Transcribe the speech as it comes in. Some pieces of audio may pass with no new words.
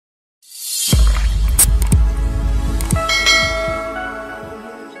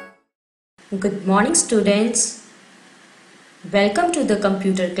Good morning, students. Welcome to the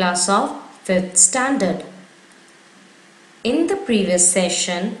computer class of 5th standard. In the previous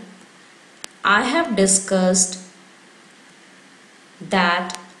session, I have discussed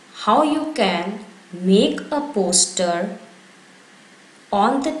that how you can make a poster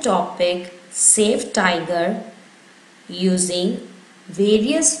on the topic Save Tiger using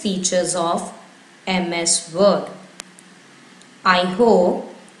various features of MS Word. I hope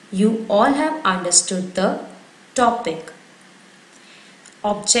you all have understood the topic.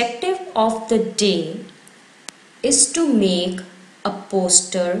 Objective of the day is to make a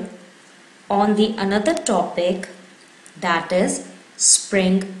poster on the another topic, that is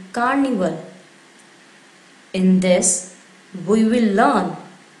Spring Carnival. In this we will learn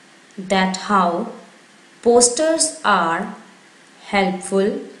that how posters are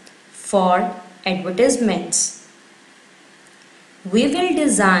helpful for advertisements. We will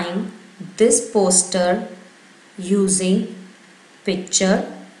design this poster using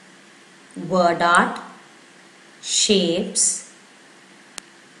picture, word art, shapes,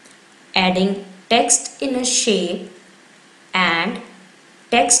 adding text in a shape and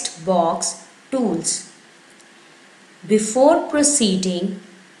text box tools. Before proceeding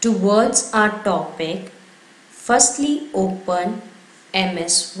towards our topic, firstly open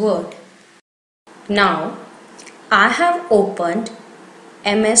MS Word. Now I have opened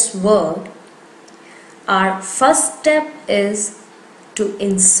MS Word. Our first step is to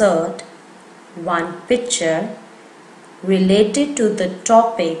insert one picture related to the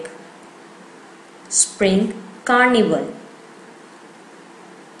topic Spring Carnival.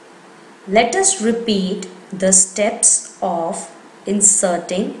 Let us repeat the steps of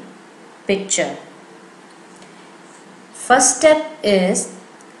inserting picture. First step is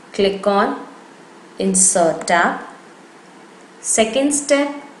click on Insert tab. Second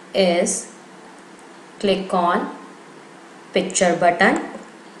step is click on Picture button.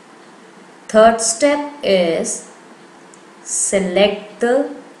 Third step is select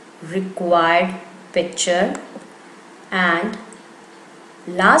the required picture, and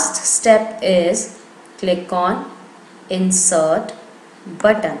last step is click on Insert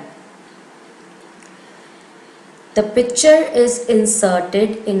button. The picture is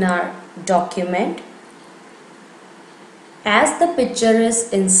inserted in our document. As the picture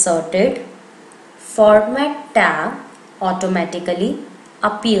is inserted, Format tab automatically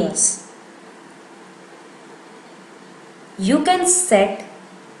appears. You can set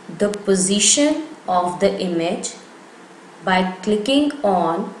the position of the image by clicking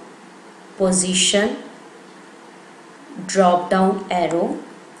on Position drop down arrow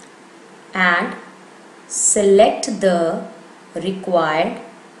and select the required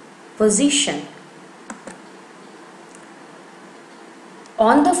position.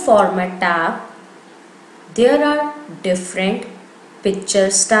 On the Format tab, there are different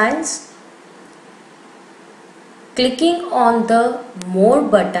picture styles. Clicking on the More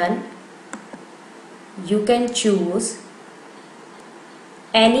button, you can choose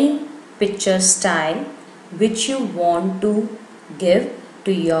any picture style which you want to give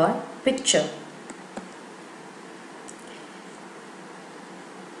to your picture.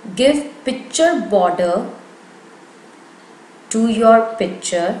 Give picture border to your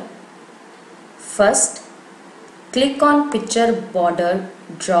picture. First, click on Picture Border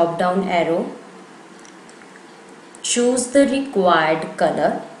drop down arrow. Choose the required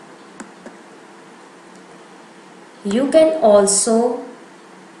color. You can also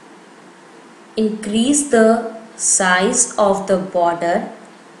increase the size of the border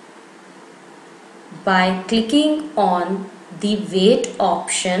by clicking on the weight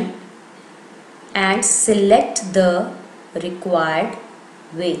option and select the required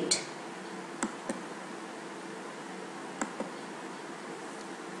weight.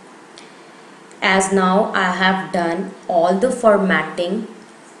 As now I have done all the formatting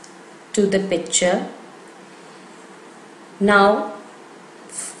to the picture. Now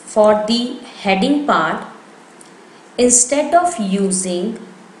for the heading part, instead of using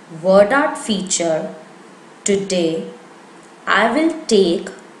word art feature, today I will take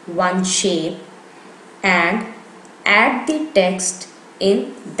one shape and add the text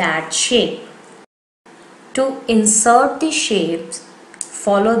in that shape. To insert the shapes,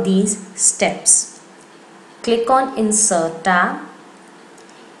 follow these steps. Click on Insert tab.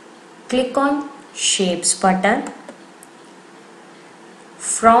 Click on Shapes button.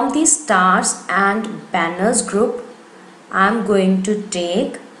 From the stars and banners group, I am going to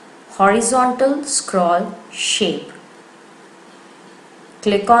take horizontal scroll shape.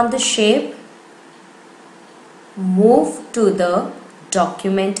 Click on the shape. Move to the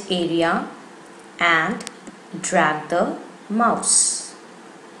document area and drag the mouse.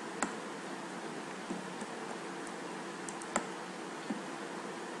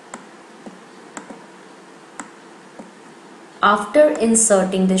 After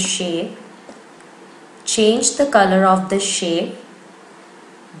inserting the shape, change the color of the shape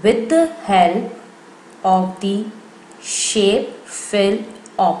with the help of the shape fill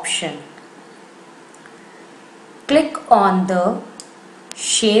option. Click on the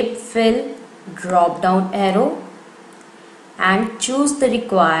shape fill drop down arrow and choose the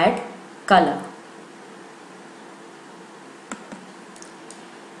required color.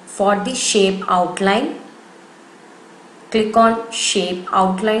 For the shape outline, click on shape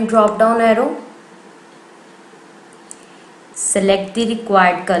outline drop down arrow. Select the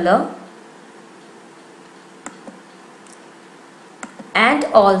required color and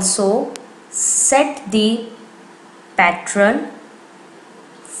also set the pattern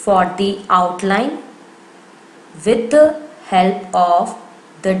for the outline with the help of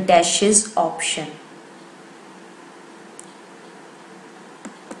the dashes option.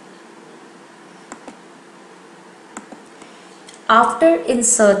 After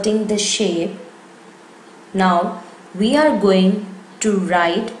inserting the shape, now we are going to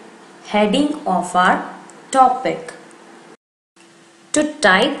write heading of our topic. To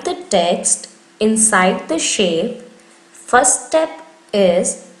type the text inside the shape, first step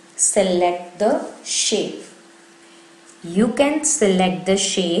is select the shape. You can select the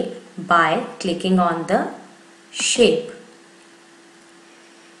shape by clicking on the shape.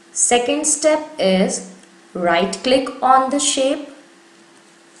 Second step is right click on the shape.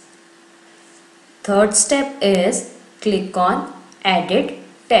 Third step is click on edit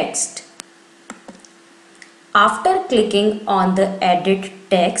text. After clicking on the edit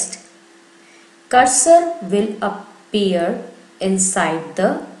text, cursor will appear inside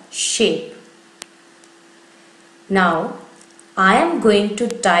the shape. Now I am going to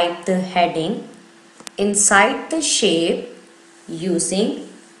type the heading inside the shape using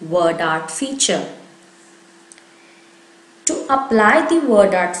word art feature. To apply the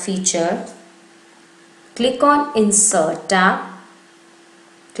word art feature, click on Insert tab,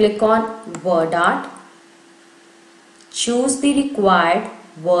 click on Word Art, choose the required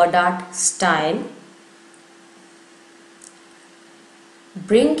word art style,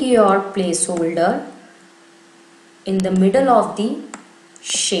 bring your placeholder in the middle of the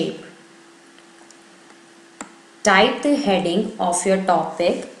shape. Type the heading of your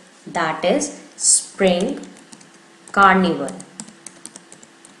topic, that is Spring Carnival.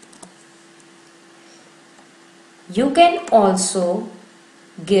 You can also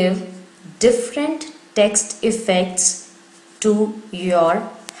give different text effects to your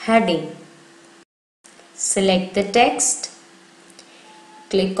heading. Select the text,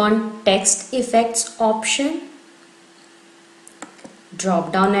 click on Text Effects option,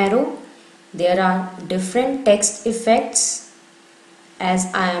 drop down arrow. There are different text effects,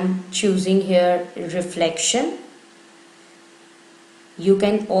 as I am choosing here reflection. You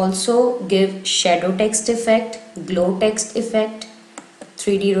can also give shadow text effect, glow text effect,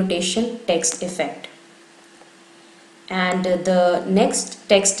 3D rotation text effect. And the next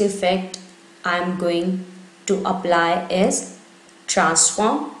text effect I am going to apply is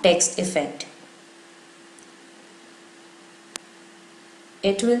transform text effect.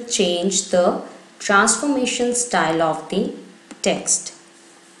 It will change the transformation style of the text.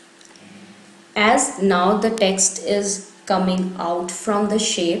 As now the text is coming out from the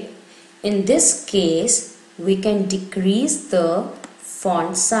shape, in this case we can decrease the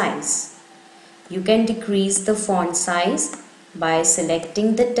font size. You can decrease the font size by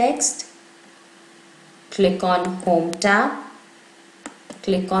selecting the text, click on Home tab,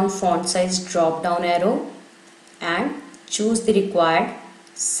 click on Font Size drop down arrow and choose the required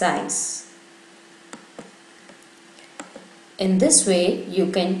size. In this way you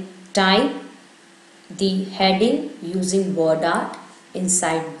can type the heading using word art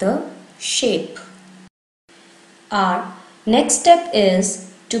inside the shape. Our next step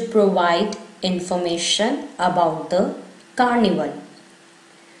is to provide information about the carnival.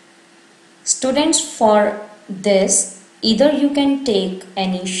 Students, for this either you can take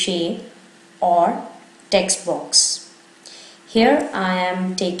any shape or text box. Here I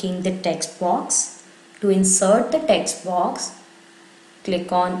am taking the text box. To insert the text box,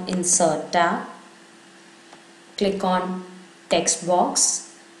 click on Insert tab, click on Text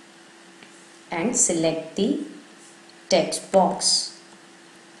box and select the text box.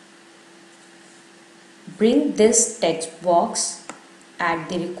 Bring this text box at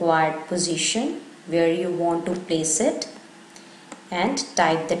the required position where you want to place it and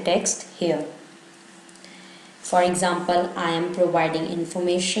type the text here. For example, I am providing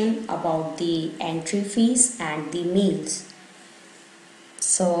information about the entry fees and the meals.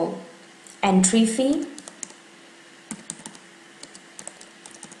 So, entry fee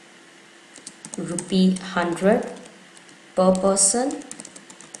rupee 100 per person,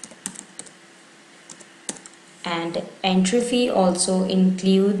 and entry fee also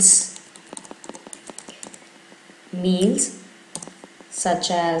includes meals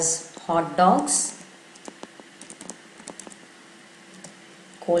such as hot dogs,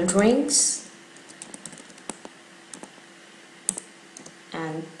 cold drinks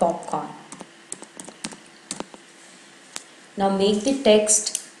and popcorn. Now make the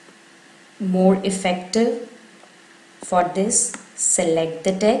text more effective. For this, select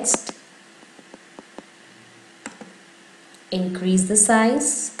the text, increase the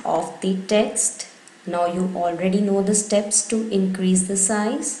size of the text. Now you already know the steps to increase the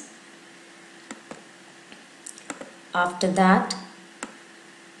size. After that,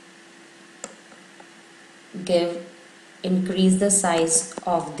 increase the size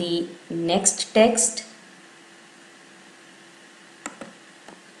of the next text.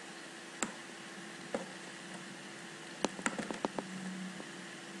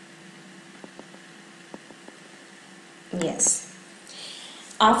 Yes.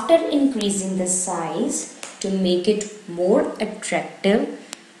 After increasing the size, to make it more attractive,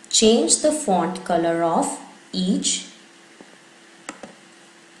 change the font color of each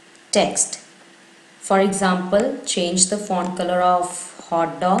text. For example, change the font color of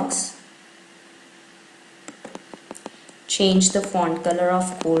hot dogs, change the font color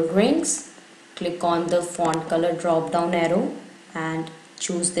of cold drinks, click on the font color drop down arrow and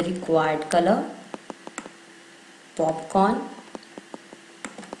choose the required color, popcorn,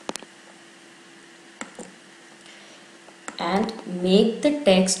 and make the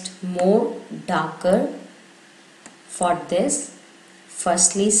text more darker. For this,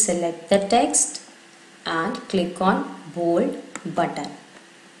 firstly select the text and click on bold button.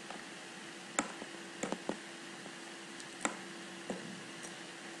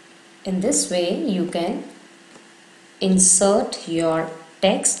 In this way, you can insert your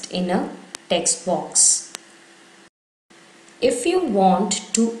text in a text box. If you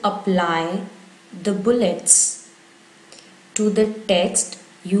want to apply the bullets to the text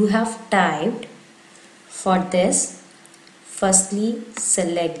you have typed, for this, firstly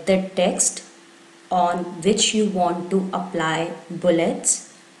select the text on which you want to apply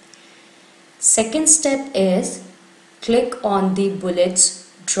bullets. Second step is click on the bullets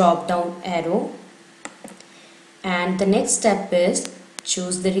drop down arrow, and the next step is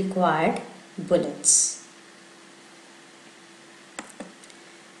choose the required bullets.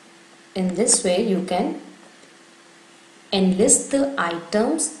 In this way, you can enlist the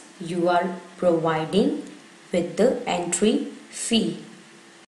items you are providing with the entry fee.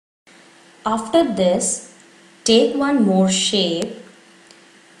 After this, take one more shape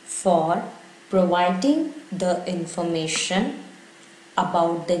for providing the information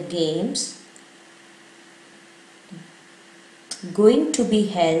about the games going to be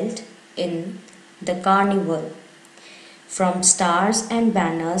held in the carnival. From stars and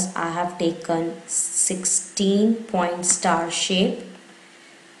banners, I have taken 16-point star shape.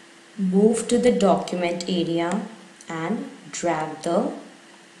 Move to the document area and drag the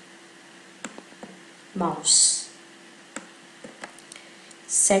mouse.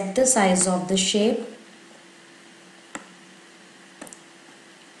 Set the size of the shape.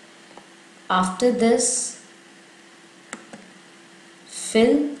 After this,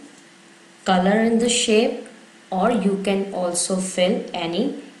 fill color in the shape, or you can also fill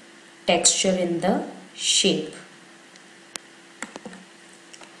any texture in the shape.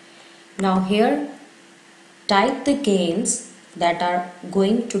 Now here, type the games that are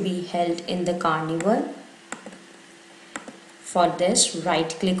going to be held in the carnival. For this, right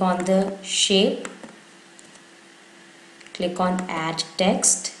click on the shape, click on add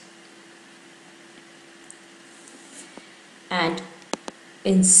text and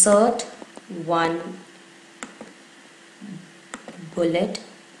insert one bullet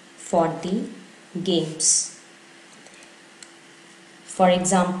for the games. For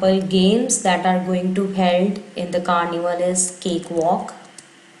example, games that are going to held in the carnival is cakewalk.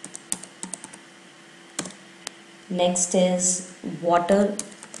 Next is water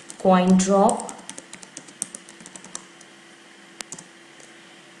coin drop,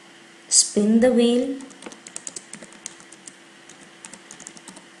 spin the wheel,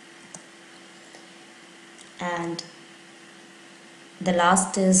 and the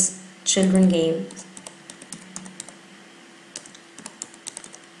last is children games.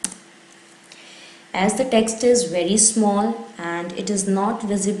 As the text is very small and it is not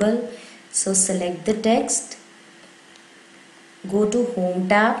visible, so select the text, go to Home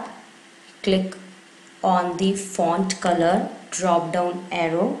tab, click on the font color drop down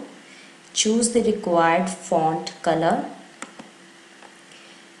arrow, choose the required font color,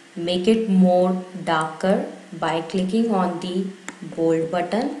 make it more darker by clicking on the bold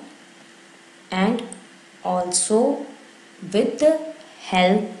button, and also with the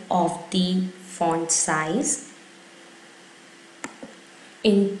help of the font size,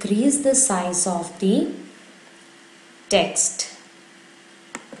 increase the size of the text.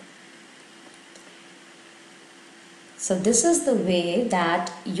 So this is the way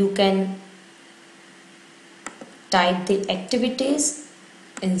that you can type the activities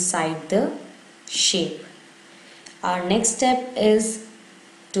inside the shape. Our next step is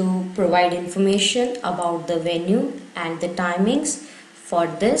to provide information about the venue and the timings. For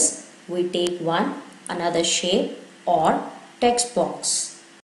this, we take another shape or text box.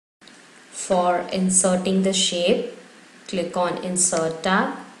 For inserting the shape, click on Insert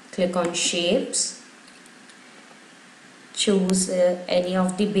tab, click on Shapes, choose any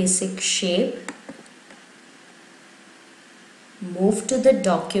of the basic shape, move to the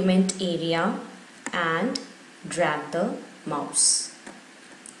document area and drag the mouse.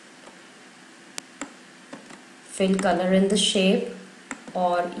 Fill color in the shape,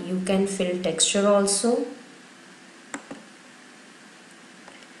 or you can fill texture also.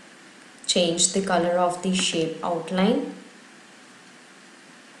 Change the color of the shape outline.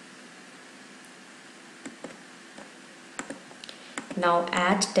 Now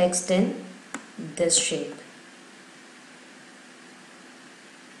add text in this shape.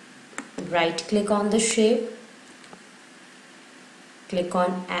 Right click on the shape, click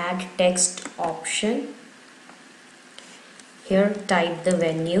on Add Text option. Here type the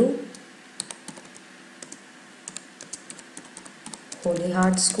venue, Holy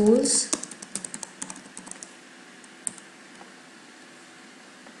Heart Schools.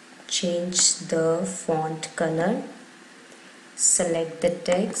 Change the font color, select the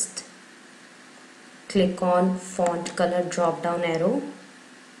text, click on Font Color drop down arrow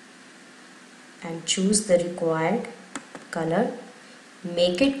and choose the required color.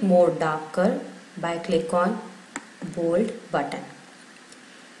 Make it more darker by click on bold button.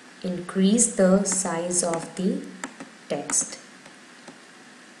 Increase the size of the text.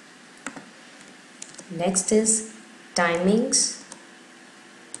 Next is timings.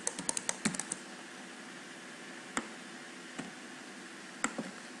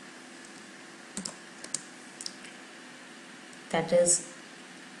 That is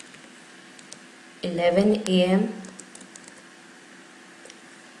 11 AM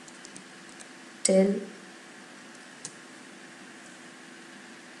till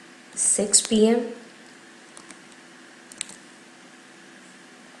 6 PM.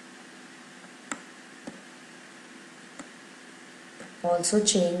 Also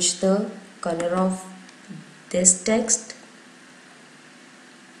change the color of this text.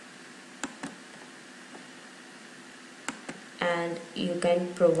 And you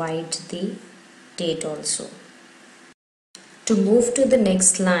can provide the date also. To move to the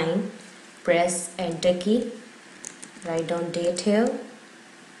next line, press enter key, write down date here.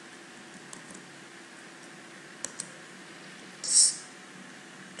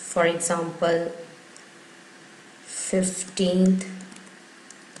 For example, 15th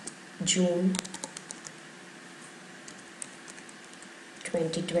June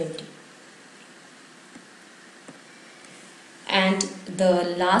 2020. And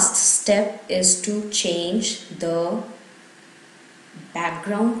the last step is to change the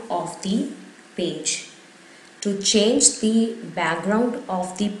background of the page. To change the background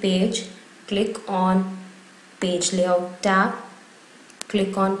of the page, click on Page Layout tab,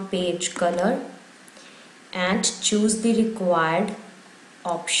 click on Page Color and choose the required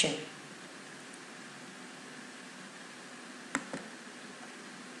option.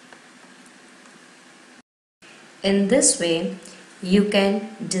 In this way, you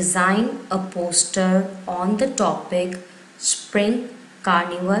can design a poster on the topic Spring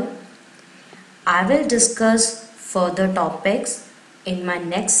Carnival. I will discuss further topics in my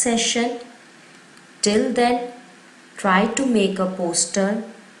next session. Till then, try to make a poster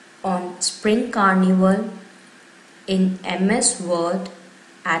on Spring Carnival in MS Word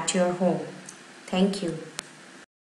at your home. Thank you.